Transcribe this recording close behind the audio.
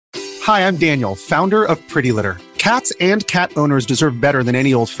Hi, I'm Daniel, founder of Pretty Litter. Cats and cat owners deserve better than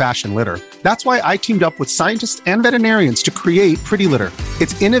any old-fashioned litter. That's why I teamed up with scientists and veterinarians to create Pretty Litter.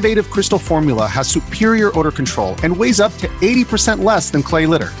 Its innovative crystal formula has superior odor control and weighs up to 80% less than clay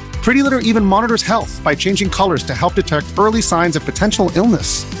litter. Pretty Litter even monitors health by changing colors to help detect early signs of potential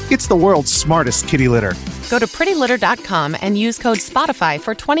illness. It's the world's smartest kitty litter. Go to prettylitter.com and use code SPOTIFY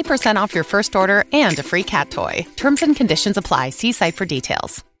for 20% off your first order and a free cat toy. Terms and conditions apply. See site for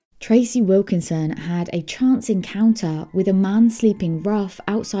details. Tracy Wilkinson had a chance encounter with a man sleeping rough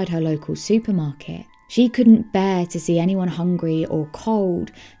outside her local supermarket. She couldn't bear to see anyone hungry or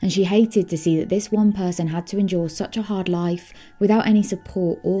cold, and she hated to see that this one person had to endure such a hard life without any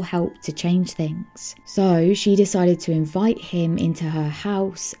support or help to change things. So she decided to invite him into her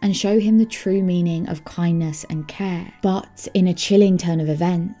house and show him the true meaning of kindness and care. But in a chilling turn of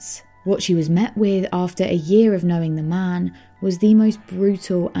events, what she was met with after a year of knowing the man was the most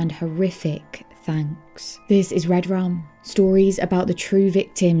brutal and horrific thanks. This is Red Rum, stories about the true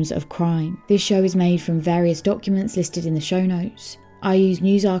victims of crime. This show is made from various documents listed in the show notes. I use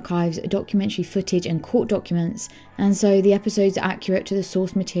news archives, documentary footage and court documents, and so the episodes are accurate to the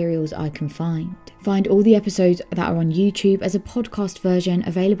source materials I can find. Find all the episodes that are on YouTube as a podcast version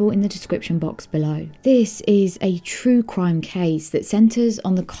available in the description box below. This is a true crime case that centres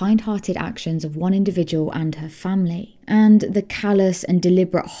on the kind-hearted actions of one individual and her family, and the callous and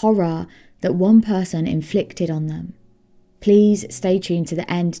deliberate horror that one person inflicted on them. Please stay tuned to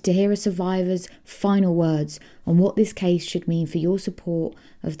the end to hear a survivor's final words on what this case should mean for your support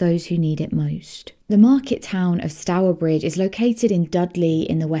of those who need it most. The market town of Stourbridge is located in Dudley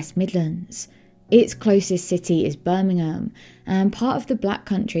in the West Midlands. Its closest city is Birmingham, and part of the Black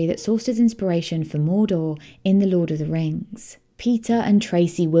Country that sourced its inspiration for Mordor in The Lord of the Rings. Peter and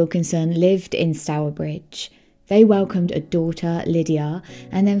Tracy Wilkinson lived in Stourbridge. They welcomed a daughter, Lydia,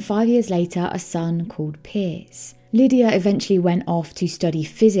 and then 5 years later a son called Piers. Lydia eventually went off to study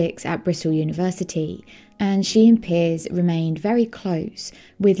physics at Bristol University, and she and Piers remained very close,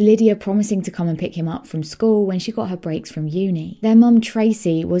 with Lydia promising to come and pick him up from school when she got her breaks from uni. Their mum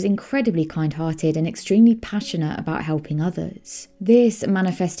Tracy was incredibly kind-hearted and extremely passionate about helping others. This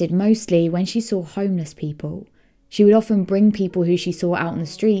manifested mostly when she saw homeless people. She would often bring people who she saw out on the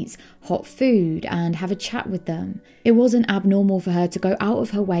streets hot food and have a chat with them. It wasn't abnormal for her to go out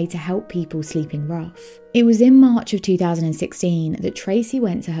of her way to help people sleeping rough. It was in March of 2016 that Tracy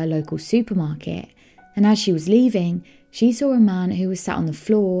went to her local supermarket, and as she was leaving, she saw a man who was sat on the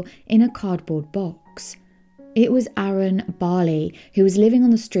floor in a cardboard box. It was Aaron Barley, who was living on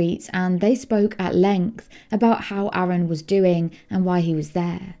the streets, and they spoke at length about how Aaron was doing and why he was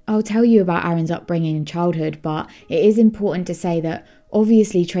there. I'll tell you about Aaron's upbringing and childhood, but it is important to say that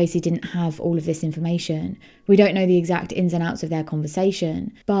obviously Tracy didn't have all of this information. We don't know the exact ins and outs of their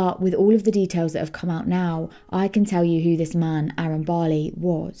conversation, but with all of the details that have come out now, I can tell you who this man, Aaron Barley,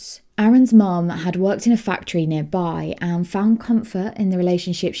 was. Aaron's mum had worked in a factory nearby and found comfort in the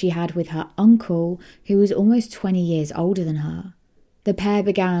relationship she had with her uncle, who was almost 20 years older than her. The pair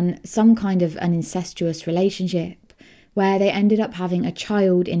began some kind of an incestuous relationship, where they ended up having a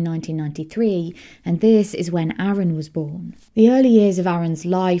child in 1993, and this is when Aaron was born. The early years of Aaron's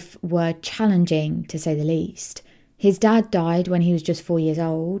life were challenging, to say the least. His dad died when he was just 4 years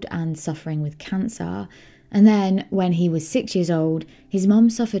old and suffering with cancer, and then, when he was 6 years old, his mum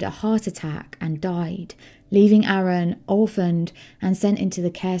suffered a heart attack and died, leaving Aaron orphaned and sent into the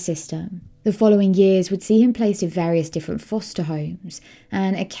care system. The following years would see him placed in various different foster homes,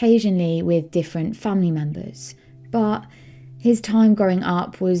 and occasionally with different family members. But his time growing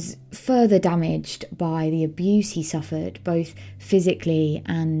up was further damaged by the abuse he suffered, both physically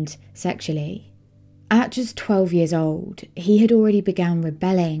and sexually. At just 12 years old, he had already begun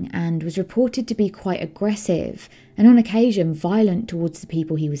rebelling and was reported to be quite aggressive and on occasion violent towards the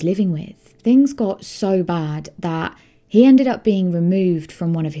people he was living with. Things got so bad that he ended up being removed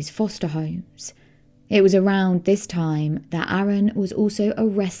from one of his foster homes. It was around this time that Aaron was also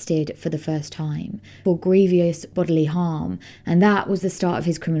arrested for the first time for grievous bodily harm, and that was the start of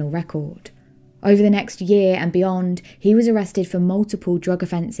his criminal record. Over the next year and beyond, he was arrested for multiple drug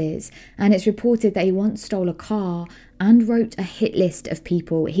offences, and it's reported that he once stole a car and wrote a hit list of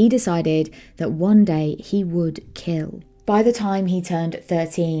people he decided that one day he would kill. By the time he turned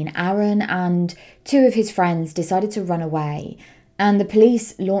 13, Aaron and two of his friends decided to run away, and the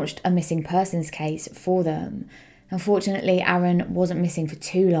police launched a missing persons case for them. Unfortunately, Aaron wasn't missing for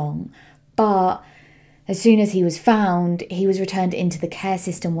too long, but as soon as he was found, he was returned into the care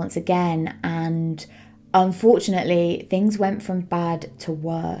system once again, and unfortunately, things went from bad to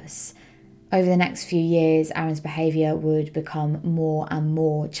worse. Over the next few years, Aaron's behaviour would become more and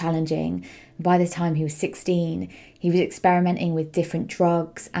more challenging. By the time he was 16, he was experimenting with different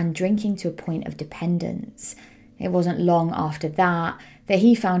drugs and drinking to a point of dependence. It wasn't long after that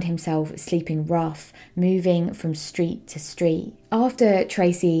he found himself sleeping rough, moving from street to street. After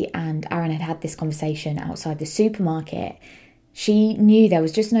Tracy and Aaron had had this conversation outside the supermarket, she knew there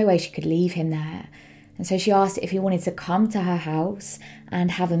was just no way she could leave him there. And so she asked if he wanted to come to her house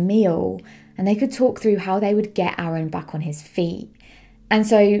and have a meal, and they could talk through how they would get Aaron back on his feet. And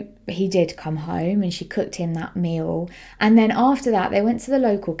so he did come home and she cooked him that meal. And then after that, they went to the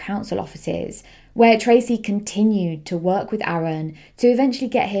local council offices where Tracy continued to work with Aaron to eventually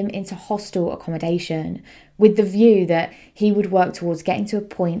get him into hostel accommodation with the view that he would work towards getting to a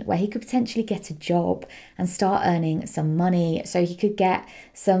point where he could potentially get a job and start earning some money so he could get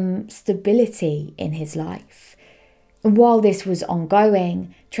some stability in his life. And while this was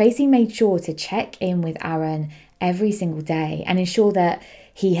ongoing, Tracy made sure to check in with Aaron every single day and ensure that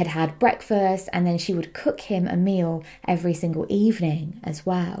he had had breakfast, and then she would cook him a meal every single evening as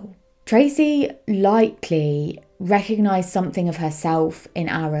well. Tracy likely recognised something of herself in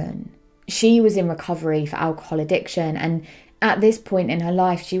Aaron. She was in recovery for alcohol addiction, and at this point in her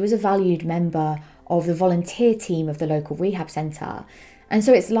life, she was a valued member of the volunteer team of the local rehab centre. And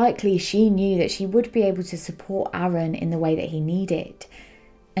so it's likely she knew that she would be able to support Aaron in the way that he needed.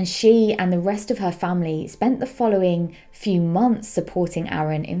 And she and the rest of her family spent the following few months supporting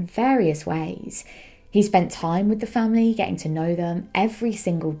Aaron in various ways. He spent time with the family, getting to know them every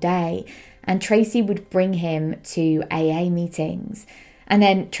single day, and Tracy would bring him to AA meetings. And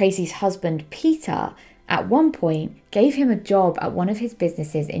then Tracy's husband, Peter, at one point gave him a job at one of his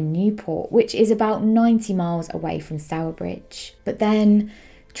businesses in Newport, which is about 90 miles away from Stourbridge. But then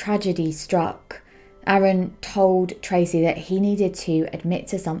tragedy struck. Aaron told Tracy that he needed to admit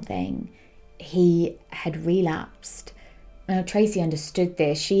to something. He had relapsed. Now, Tracy understood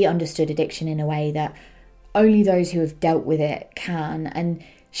this. She understood addiction in a way that only those who have dealt with it can. And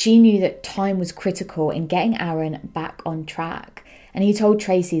she knew that time was critical in getting Aaron back on track. And he told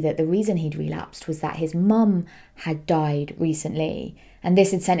Tracy that the reason he'd relapsed was that his mum had died recently. And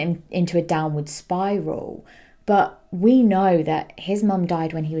this had sent him into a downward spiral. But we know that his mum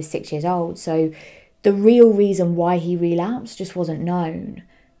died when he was 6 years old. So the real reason why he relapsed just wasn't known.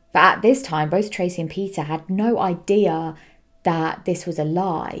 But at this time, both Tracy and Peter had no idea that this was a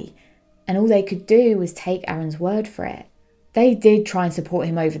lie. And all they could do was take Aaron's word for it. They did try and support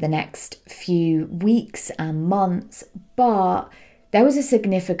him over the next few weeks and months, but there was a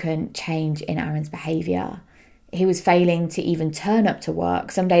significant change in Aaron's behaviour. He was failing to even turn up to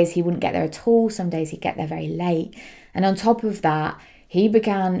work. Some days he wouldn't get there at all. Some days he'd get there very late. And on top of that, he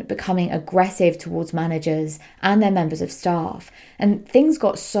began becoming aggressive towards managers and their members of staff. And things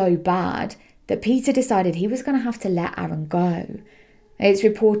got so bad that Peter decided he was going to have to let Aaron go. It's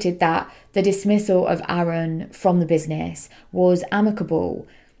reported that the dismissal of Aaron from the business was amicable.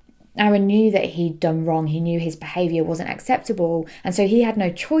 Aaron knew that he'd done wrong. He knew his behaviour wasn't acceptable. And so he had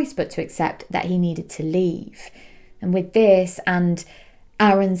no choice but to accept that he needed to leave. And with this and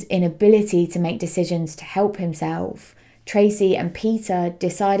Aaron's inability to make decisions to help himself, Tracy and Peter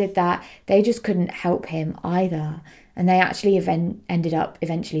decided that they just couldn't help him either, and they actually ended up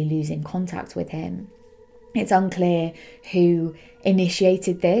eventually losing contact with him. It's unclear who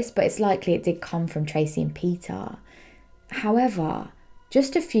initiated this, but it's likely it did come from Tracy and Peter. However,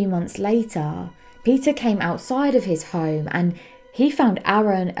 just a few months later, Peter came outside of his home and he found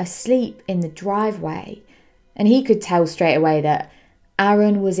Aaron asleep in the driveway, and he could tell straight away that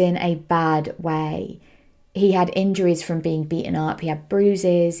Aaron was in a bad way. He had injuries from being beaten up, he had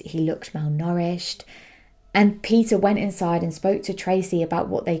bruises, he looked malnourished. And Peter went inside and spoke to Tracy about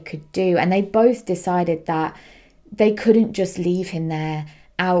what they could do. And they both decided that they couldn't just leave him there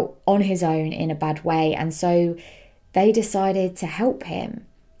out on his own in a bad way. And so they decided to help him.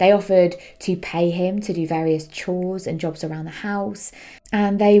 They offered to pay him to do various chores and jobs around the house.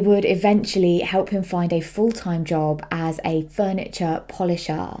 And they would eventually help him find a full-time job as a furniture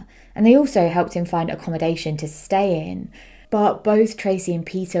polisher. And they also helped him find accommodation to stay in. But both Tracy and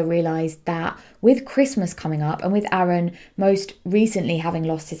Peter realised that with Christmas coming up and with Aaron most recently having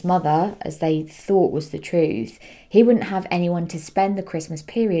lost his mother, as they thought was the truth, he wouldn't have anyone to spend the Christmas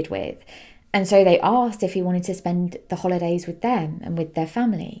period with. And so they asked if he wanted to spend the holidays with them and with their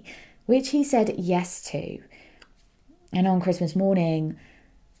family, which he said yes to. And on Christmas morning,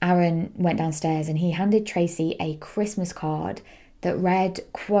 Aaron went downstairs and he handed Tracy a Christmas card that read,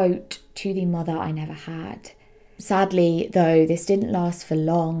 quote, "To the mother I never had." Sadly, though, this didn't last for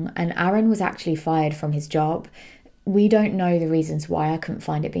long, and Aaron was actually fired from his job. We don't know the reasons why. I couldn't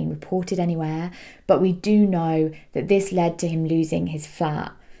find it being reported anywhere, but we do know that this led to him losing his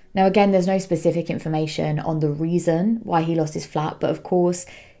flat. Now, again, there's no specific information on the reason why he lost his flat, but of course,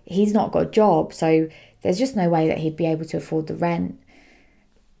 he's not got a job, so there's just no way that he'd be able to afford the rent.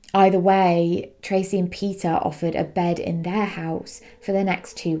 Either way, Tracy and Peter offered a bed in their house for the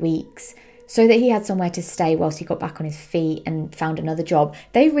next 2 weeks so that he had somewhere to stay whilst he got back on his feet and found another job.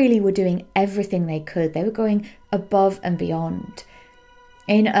 They really were doing everything they could. They were going above and beyond.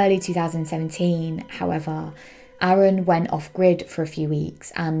 In early 2017, however, Aaron went off-grid for a few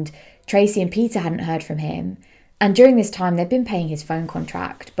weeks and Tracy and Peter hadn't heard from him. And during this time, they'd been paying his phone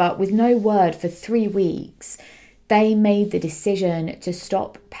contract, but with no word for 3 weeks, they made the decision to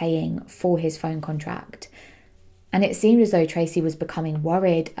stop paying for his phone contract. And it seemed as though Tracy was becoming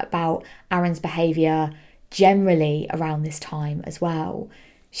worried about Aaron's behaviour generally around this time as well.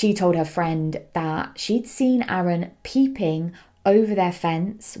 She told her friend that she'd seen Aaron peeping over their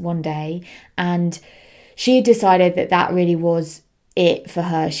fence one day, and she had decided that that really was it for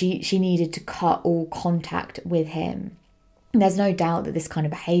her. She needed to cut all contact with him. And there's no doubt that this kind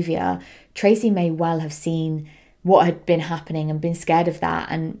of behaviour, Tracy may well have seen what had been happening and been scared of that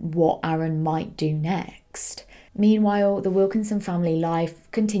and what Aaron might do next. Meanwhile, the Wilkinson family life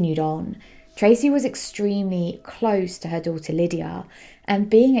continued on. Tracy was extremely close to her daughter Lydia, and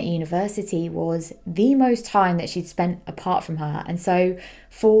being at university was the most time that she'd spent apart from her. And so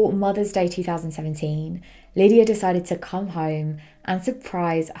for Mother's Day 2017, Lydia decided to come home and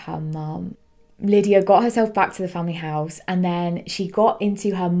surprise her mum. Lydia got herself back to the family house and then she got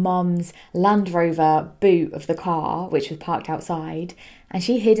into her mum's Land Rover boot of the car, which was parked outside, and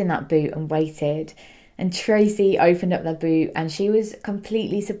she hid in that boot and waited. And Tracy opened up the boot and she was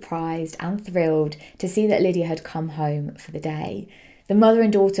completely surprised and thrilled to see that Lydia had come home for the day. The mother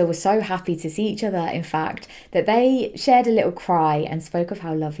and daughter were so happy to see each other, in fact, that they shared a little cry and spoke of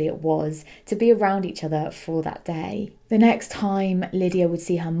how lovely it was to be around each other for that day. The next time Lydia would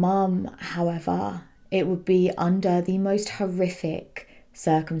see her mum, however, it would be under the most horrific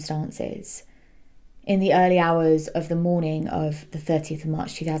circumstances. In the early hours of the morning of the 30th of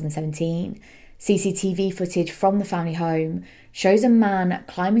March 2017, CCTV footage from the family home shows a man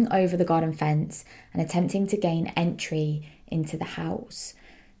climbing over the garden fence and attempting to gain entry into the house.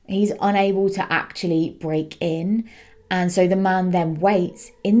 He's unable to actually break in, and so the man then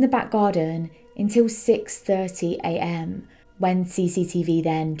waits in the back garden until 6:30 a.m. when CCTV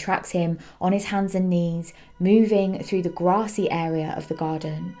then tracks him on his hands and knees, moving through the grassy area of the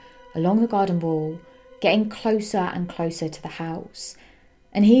garden, along the garden wall, getting closer and closer to the house.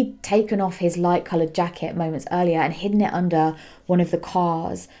 And he'd taken off his light-coloured jacket moments earlier and hidden it under one of the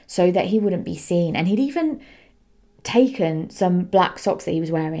cars so that he wouldn't be seen. And he'd even taken some black socks that he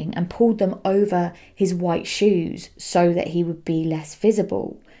was wearing and pulled them over his white shoes so that he would be less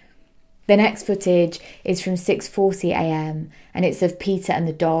visible. The next footage is from 6:40 a.m. and it's of Peter and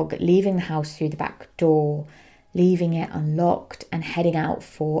the dog leaving the house through the back door, leaving it unlocked and heading out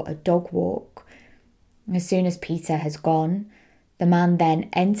for a dog walk. As soon as Peter has gone, the man then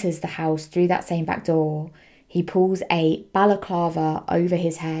enters the house through that same back door. He pulls a balaclava over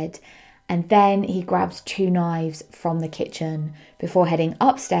his head and then he grabs 2 knives from the kitchen before heading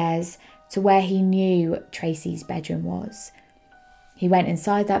upstairs to where he knew Tracy's bedroom was. He went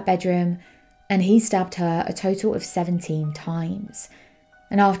inside that bedroom and he stabbed her a total of 17 times.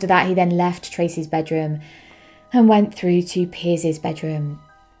 And after that, he then left Tracy's bedroom and went through to Piers's bedroom,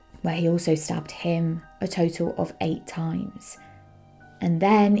 where he also stabbed him a total of 8 times. And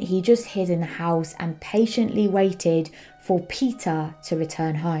then he just hid in the house and patiently waited for Peter to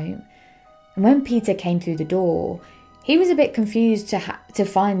return home. And when Peter came through the door, he was a bit confused to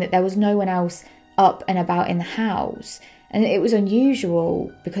find that there was no one else up and about in the house. And it was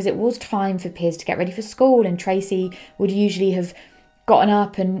unusual because it was time for Piers to get ready for school, and Tracy would usually have gotten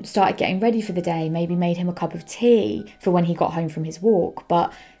up and started getting ready for the day, maybe made him a cup of tea for when he got home from his walk.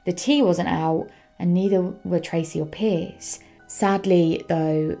 But the tea wasn't out and neither were Tracy or Piers. Sadly,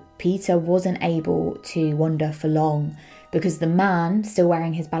 though, Peter wasn't able to wander for long because the man, still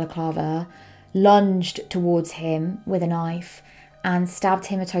wearing his balaclava, lunged towards him with a knife and stabbed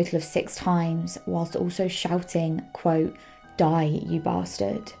him a total of 6 times whilst also shouting, quote, "Die, you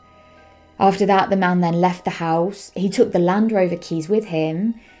bastard." After that, the man then left the house. He took the Land Rover keys with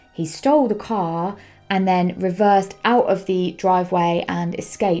him. He stole the car and then reversed out of the driveway and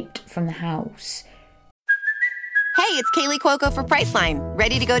escaped from the house. Hey, it's Kaylee Cuoco for Priceline.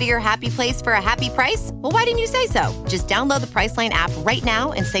 Ready to go to your happy place for a happy price? Well, why didn't you say so? Just download the Priceline app right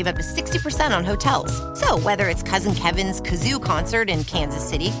now and save up to 60% on hotels. So whether it's Cousin Kevin's Kazoo Concert in Kansas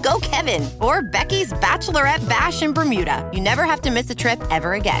City, go Kevin, or Becky's Bachelorette Bash in Bermuda, you never have to miss a trip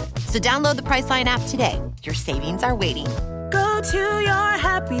ever again. So download the Priceline app today. Your savings are waiting. Go to your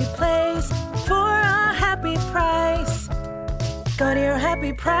happy place for a happy price. Go to your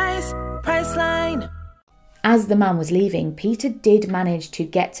happy price, Priceline. As the man was leaving, Peter did manage to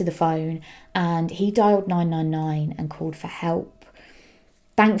get to the phone and he dialed 999 and called for help.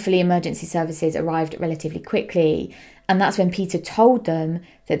 Thankfully, emergency services arrived relatively quickly, and that's when Peter told them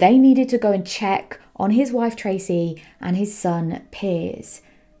that they needed to go and check on his wife Tracy and his son Piers.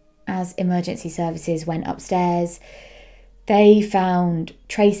 As emergency services went upstairs, they found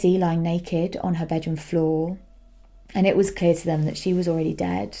Tracy lying naked on her bedroom floor, and it was clear to them that she was already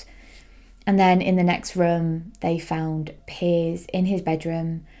dead. And then in the next room, they found Piers in his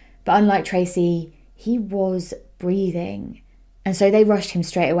bedroom, but unlike Tracy, he was breathing. And so they rushed him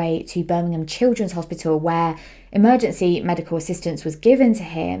straight away to Birmingham Children's Hospital, where emergency medical assistance was given to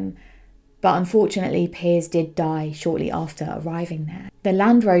him. But unfortunately, Piers did die shortly after arriving there. The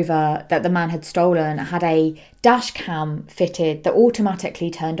Land Rover that the man had stolen had a dash cam fitted that automatically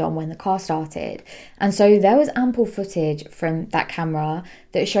turned on when the car started. And so there was ample footage from that camera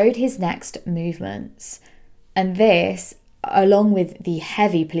that showed his next movements. And this, along with the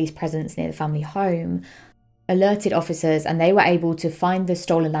heavy police presence near the family home, alerted officers, and they were able to find the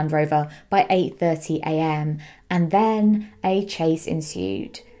stolen Land Rover by 8:30 a.m. And then a chase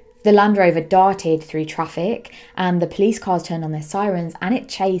ensued. The Land Rover darted through traffic and the police cars turned on their sirens and it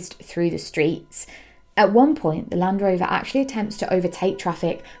chased through the streets. At one point, the Land Rover actually attempts to overtake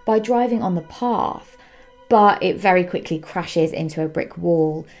traffic by driving on the path, but it very quickly crashes into a brick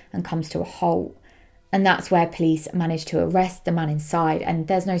wall and comes to a halt. And that's where police managed to arrest the man inside, and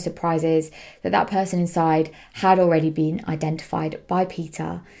there's no surprises that that person inside had already been identified by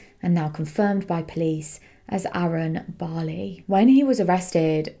Peter and now confirmed by police as Aaron Barley. When he was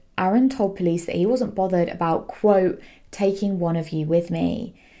arrested, Aaron told police that he wasn't bothered about, quote, taking one of you with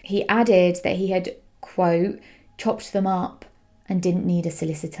me. He added that he had, quote, chopped them up and didn't need a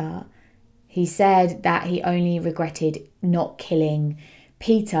solicitor. He said that he only regretted not killing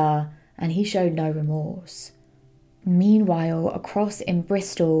Peter and he showed no remorse. Meanwhile, across in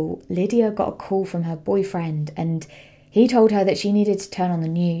Bristol, Lydia got a call from her boyfriend and he told her that she needed to turn on the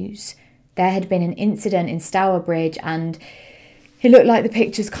news. There had been an incident in Stourbridge and it looked like the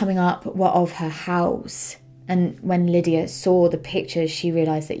pictures coming up were of her house. And when Lydia saw the pictures, she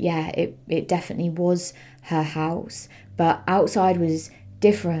realised that, yeah, it definitely was her house. But outside was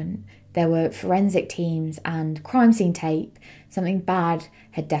different. There were forensic teams and crime scene tape. Something bad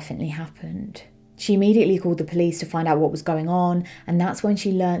had definitely happened. She immediately called the police to find out what was going on. And that's when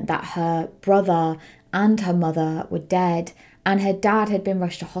she learnt that her brother and her mother were dead. And her dad had been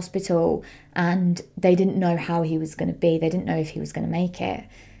rushed to hospital and they didn't know how he was going to be. They didn't know if he was going to make it.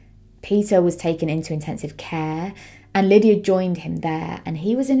 Peter was taken into intensive care and Lydia joined him there. And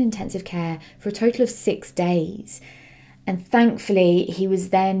he was in intensive care for a total of 6 days. And thankfully, he was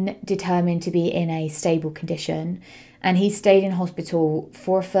then determined to be in a stable condition. And he stayed in hospital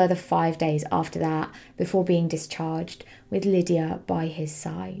for a further 5 days after that before being discharged with Lydia by his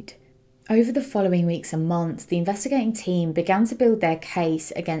side. Over the following weeks and months, the investigating team began to build their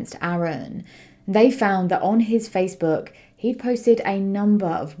case against Aaron. They found that on his Facebook, he'd posted a number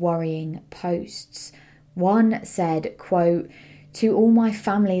of worrying posts. One said, quote, "To all my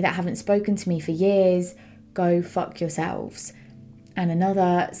family that haven't spoken to me for years, go fuck yourselves." And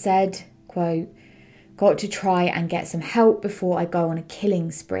another said, quote, "Got to try and get some help before I go on a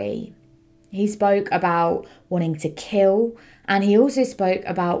killing spree." He spoke about wanting to kill, and he also spoke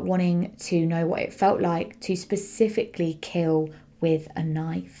about wanting to know what it felt like to specifically kill with a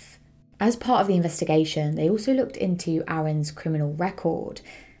knife. As part of the investigation, they also looked into Aaron's criminal record,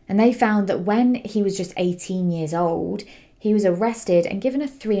 and they found that when he was just 18 years old, he was arrested and given a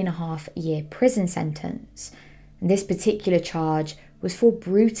 3.5-year prison sentence. And this particular charge was for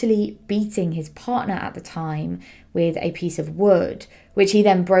brutally beating his partner at the time with a piece of wood, which he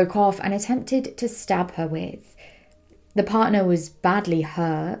then broke off and attempted to stab her with. The partner was badly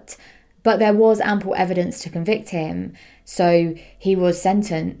hurt, but there was ample evidence to convict him, so he was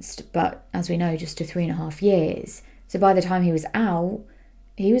sentenced, but as we know, just to 3.5 years. So by the time he was out,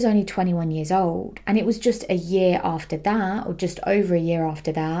 he was only 21 years old, and it was just a year after that, or just over a year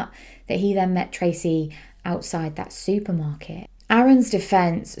after that, that he then met Tracy outside that supermarket. Aaron's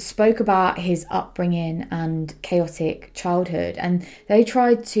defence spoke about his upbringing and chaotic childhood, and they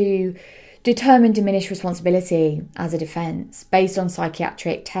tried to determine diminished responsibility as a defence based on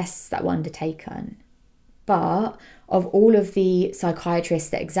psychiatric tests that were undertaken. But of all of the psychiatrists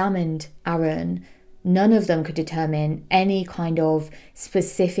that examined Aaron, none of them could determine any kind of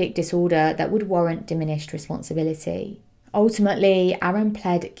specific disorder that would warrant diminished responsibility. Ultimately, Aaron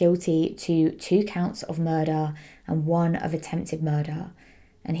pled guilty to 2 counts of murder and 1 of attempted murder,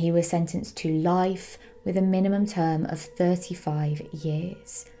 and he was sentenced to life with a minimum term of 35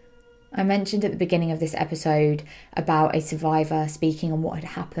 years. I mentioned at the beginning of this episode about a survivor speaking on what had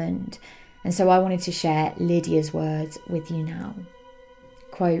happened, and so I wanted to share Lydia's words with you now.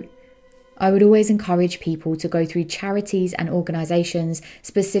 Quote, "I would always encourage people to go through charities and organisations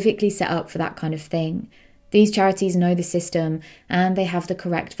specifically set up for that kind of thing. These charities know the system and they have the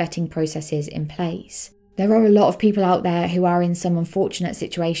correct vetting processes in place. There are a lot of people out there who are in some unfortunate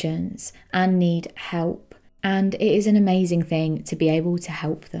situations and need help, and it is an amazing thing to be able to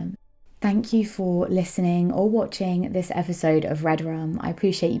help them." Thank you for listening or watching this episode of Red Rum. I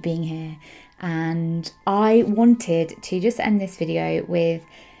appreciate you being here, and I wanted to just end this video with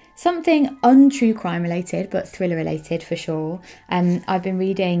something untrue crime related, but thriller related for sure. I've been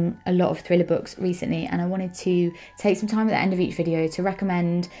reading a lot of thriller books recently, and I wanted to take some time at the end of each video to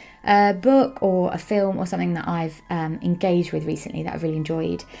recommend a book or a film or something that I've engaged with recently that I've really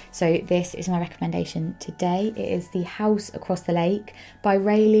enjoyed. So this is my recommendation today. It is The House Across the Lake by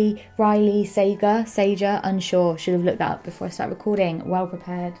Riley Sager, unsure, should have looked that up before I start recording. Well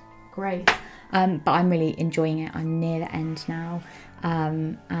prepared, great. But I'm really enjoying it. I'm near the end now.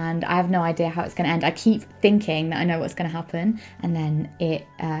 And I have no idea how it's going to end. I keep thinking that I know what's going to happen, and then it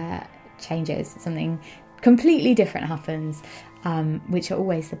changes. Something completely different happens, which are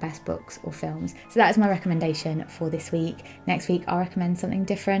always the best books or films. So that is my recommendation for this week. Next week I'll recommend something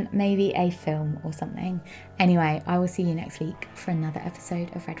different, maybe a film or something. Anyway, I will see you next week for another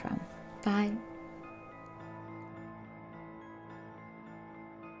episode of Red Rum. Bye.